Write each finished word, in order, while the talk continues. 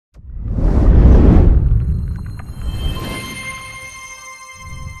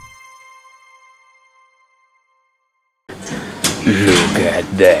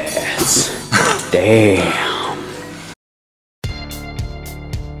at that. Damn.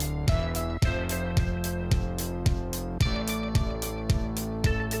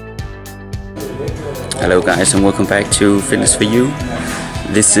 Hello guys, and welcome back to Fitness for You.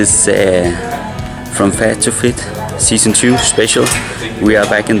 This is From Fat to Fit Season 2 special. We are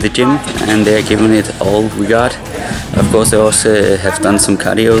back in the gym and they're giving it all we got. Of course I also have done some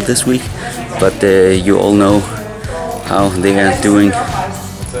cardio this week, but you all know how they are doing.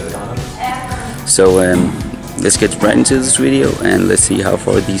 So let's get right into this video and let's see how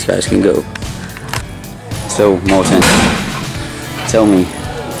far these guys can go. So Morten, tell me,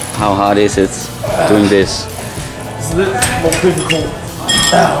 how hard is it doing this? It's a little more difficult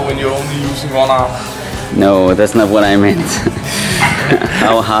when you're only using one arm. No, that's not what I meant.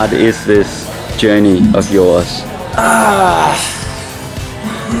 How hard is this journey of yours? I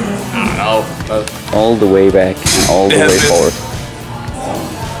don't know, but all the way back and all the way forward.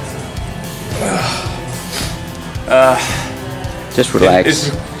 Just relax.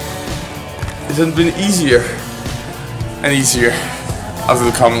 It hasn't been easier and easier after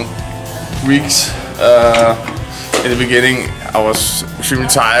the coming weeks. In the beginning I was extremely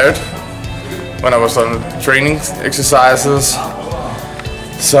tired when I was on training exercises.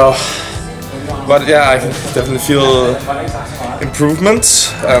 So, but yeah, I can definitely feel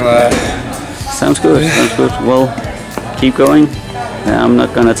improvements. And sounds good, sounds good. Well, keep going. I'm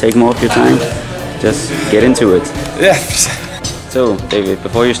not gonna take more of your time. Just get into it. Yeah. So, David,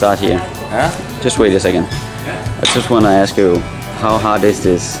 before you start here, just wait a second. I just want to ask you, how hard is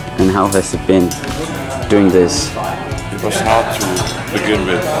this and how has it been doing this? It was hard to begin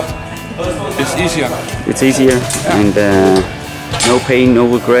with. It's easier. It's easier, and no pain, no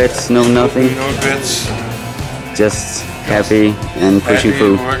regrets, no nothing. No regrets. Just happy and pushing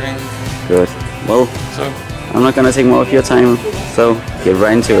through. Working. Good. Well, so I'm not gonna take more of your time, so get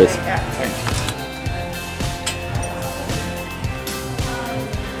right into it.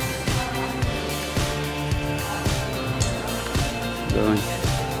 Going.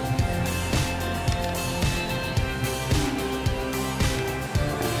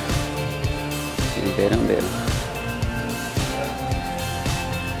 Getting better and better.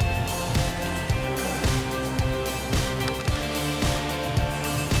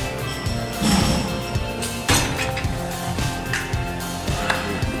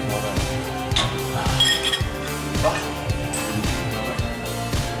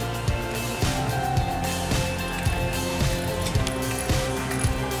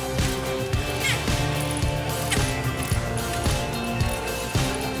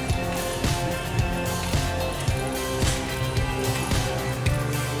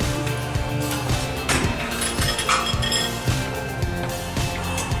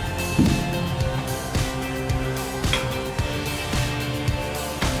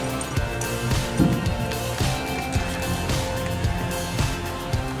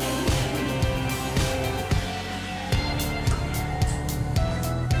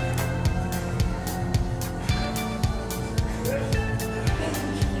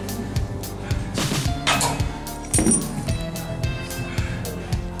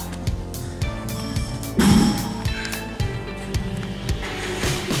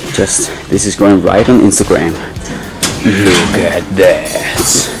 This is going right on Instagram. Look at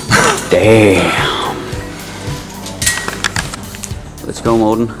that. Damn. Let's go,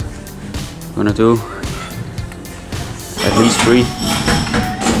 Morten. We're gonna do at least 3.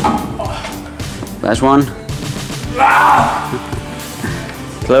 Last one.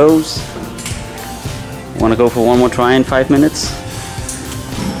 Close. Wanna go for one more try in 5 minutes?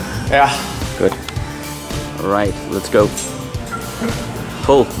 yeah. Good. Alright, let's go.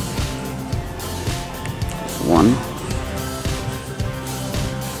 Pull. 1.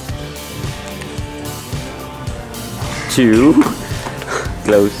 2.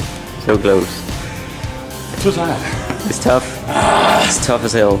 Close. So close. Too tired. It's tough. It's tough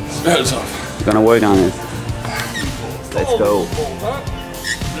as hell. It's very tough. We're gonna work on it. Let's go.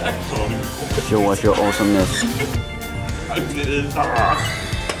 Show us your awesomeness.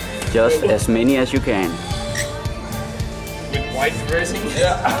 Just as many as you can. With white dressing?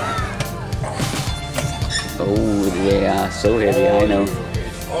 Yeah. Oh, they are so heavy, I know.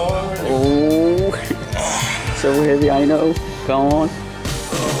 Oh, so heavy, I know. Come on.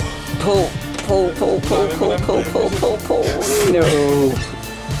 Pull, pull, pull, pull, pull, pull, pull, pull, pull. No.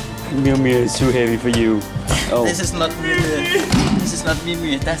 Mimir is too heavy for you. Oh. This is not Mimir. This is not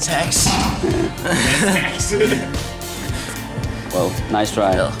Mimir. That's Axe. Well, nice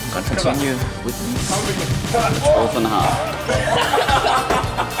try. Well, continue with these.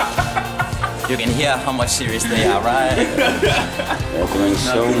 12.5. You can hear how much serious they are, right? They're doing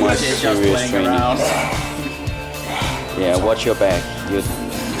so much serious training. Yeah, watch your back. You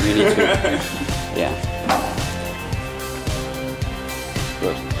need to. Yeah.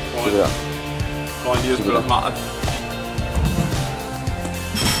 Good. Keep it up. Går han lige og spiller smart.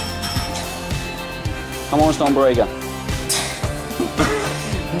 Come on, Stormbreaker.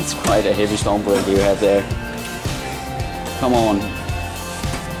 That's quite a heavy Stormbreaker you have there. Come on.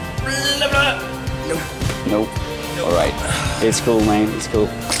 Nope. Alright. It's cool, man. It's cool.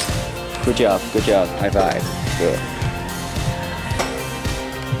 Good job. Good job. High five. Good.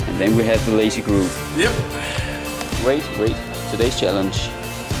 And then we have the lazy groove. Yep. Wait. Today's challenge.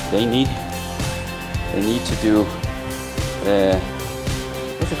 They need to do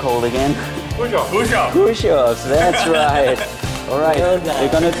what's it called again? Push-ups. Push-ups, that's right. Alright,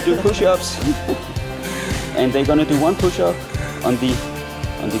 they're gonna do push-ups. And they're gonna do one push-up on the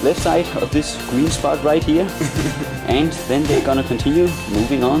left side of this green spot right here. And then they're gonna continue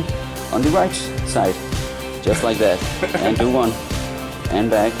moving on the right side. Just like that. And do one. And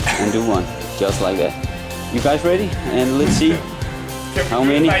back and do one. Just like that. You guys ready? And let's see how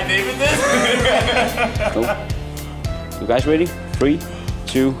many. Like David did? Nope. You guys ready? 3,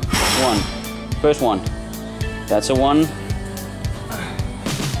 2, 1. First one. That's a 1.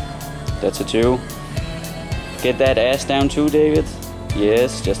 That's a 2. Get that ass down too, David.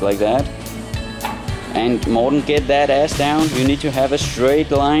 Yes, just like that. And Morten, get that ass down. You need to have a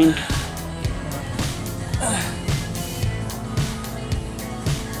straight line.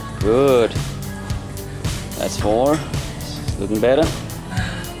 Good. That's 4. It's looking better.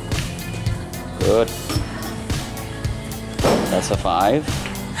 Good. That's a 5.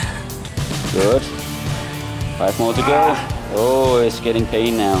 Good. 5 more to go. Oh, it's getting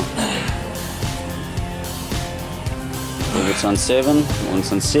pain now. David's on 7.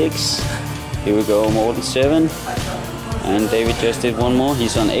 Morten's on 6. Here we go, Morten 7. And David just did one more.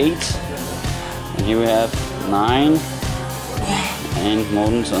 He's on 8. And here we have 9. And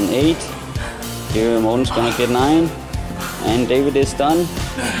Morten's on 8. Here Morten's gonna get 9. And David is done.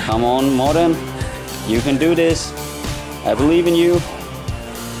 Come on, Morten. You can do this. I believe in you.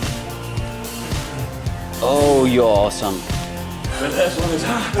 Oh, you're awesome.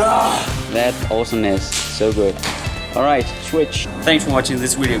 That awesomeness. So good. Alright, switch. Thanks for watching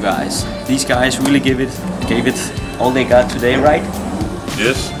this video, guys. These guys really gave it all they got today, right?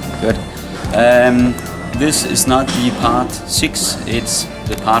 Yes. Good. This is not the part 6, it's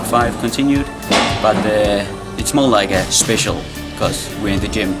the part 5 continued, but it's more like a special because we're in the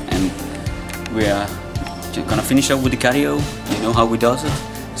gym and we are gonna finish up with the cardio. You know how we does it.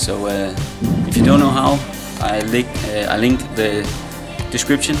 So if you don't know how, I link the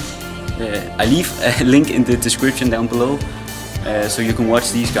description. I leave a link in the description down below, so you can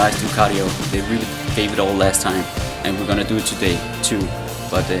watch these guys do cardio. They really gave it all last time, and we're gonna do it today too.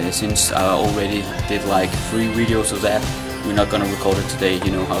 But since I already did like 3 videos of that, we're not gonna record it today.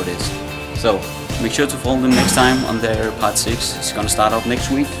 You know how it is. So make sure to follow them next time on their part 6. It's gonna start up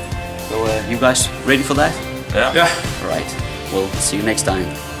next week. So you guys ready for that? Yeah. Alright, we'll see you next time.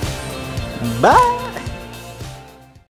 Bye!